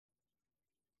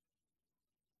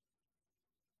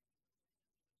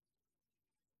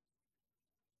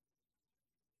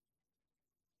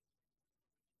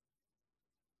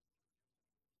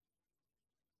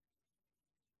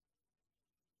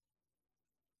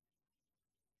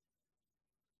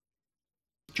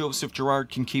Joseph Girard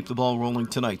can keep the ball rolling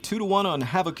tonight. 2-1 on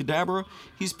Havocadabra.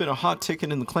 He's been a hot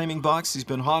ticket in the claiming box. He's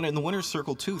been hot in the winner's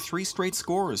circle too. 3 straight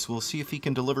scores. We'll see if he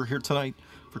can deliver here tonight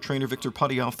for trainer Victor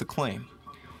Putty off the claim.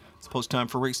 It's post time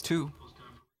for race 2.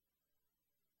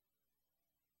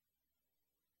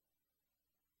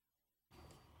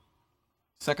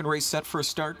 Second race set for a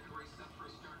start.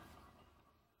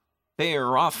 They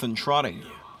are off and trotting.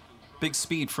 Big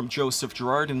speed from Joseph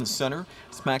Girard in the center.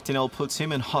 Smackdonell puts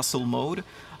him in hustle mode.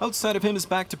 Outside of him is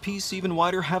Back to Peace, even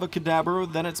wider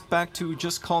Havocadabra. Then it's back to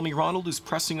Just Call Me Ronald, who's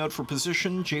pressing out for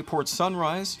position. J-Port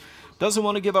Sunrise doesn't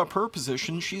want to give up her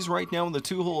position. She's right now in the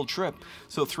 2-hole trip.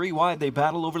 So 3 wide, they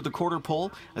battle over the quarter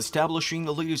pole. Establishing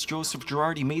the lead is Joseph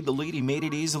Girard. He made the lead. He made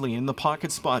it easily in the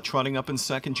pocket spot. Trotting up in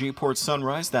second, J-Port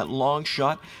Sunrise. That long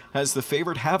shot has the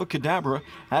favorite Havocadabra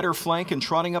at her flank and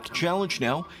trotting up to challenge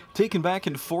now. Taken back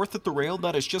in fourth at the rail.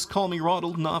 That is Just Call Me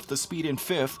Ronald, and off the speed in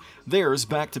fifth. There's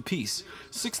Back to Peace.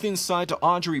 Sixth inside to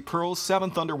Audrey Pearl.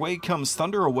 Seventh underway comes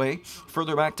Thunder Away.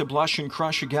 Further back to Blush and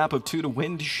Crush, a gap of 2 to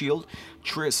Windshield.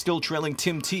 Still trailing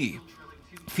Tim T.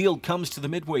 Field comes to the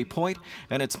midway point,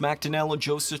 and it's Macdonell and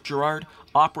Joseph Girard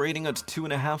operating at a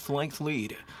 2.5 length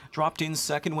lead. Dropped in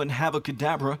second when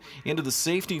Havocadabra. Into the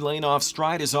safety lane off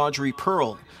stride is Audrey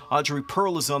Pearl. Audrey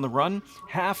Pearl is on the run.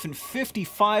 Half and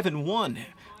 55-1.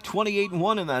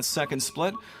 28-1 in that second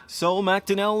split. So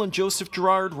Macdonell and Joseph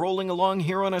Girard rolling along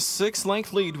here on a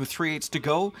 6-length lead with 3/8 to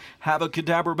go.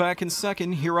 Havocadabra back in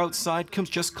second. Here outside comes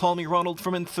Just Call Me Ronald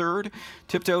from in third.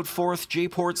 Tipped out fourth,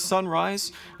 J-Port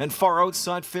Sunrise. And far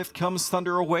outside fifth comes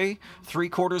Thunder Away.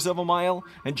 3/4 of a mile.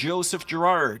 And Joseph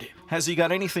Girard. Has he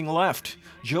got anything left?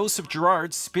 Joseph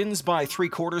Girard spins by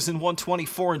 3/4 in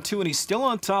 1:24-2, and he's still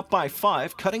on top by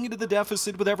 5, cutting into the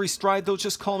deficit with every stride, though.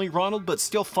 Just Call Me Ronald, but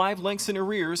still 5 lengths in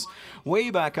arrears. Way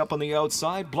back up on the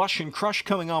outside, Blush and Crush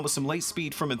coming on with some late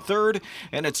speed from in third,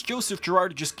 and it's Joseph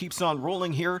Girard who just keeps on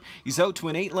rolling here. He's out to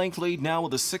an 8-length lead now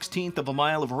with a 1/16 of a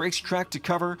mile of racetrack to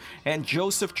cover, and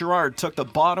Joseph Girard took the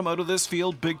bottom out of this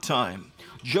field big time.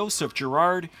 Joseph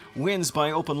Girard wins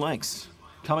by open lengths.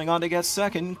 Coming on to get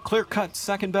second, clear cut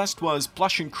second best was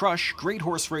Blush and Crush. Great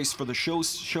horse race for the show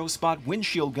spot.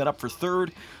 Windshield got up for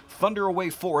third. Thunder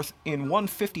Away fourth in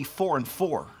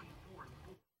 1:54-4.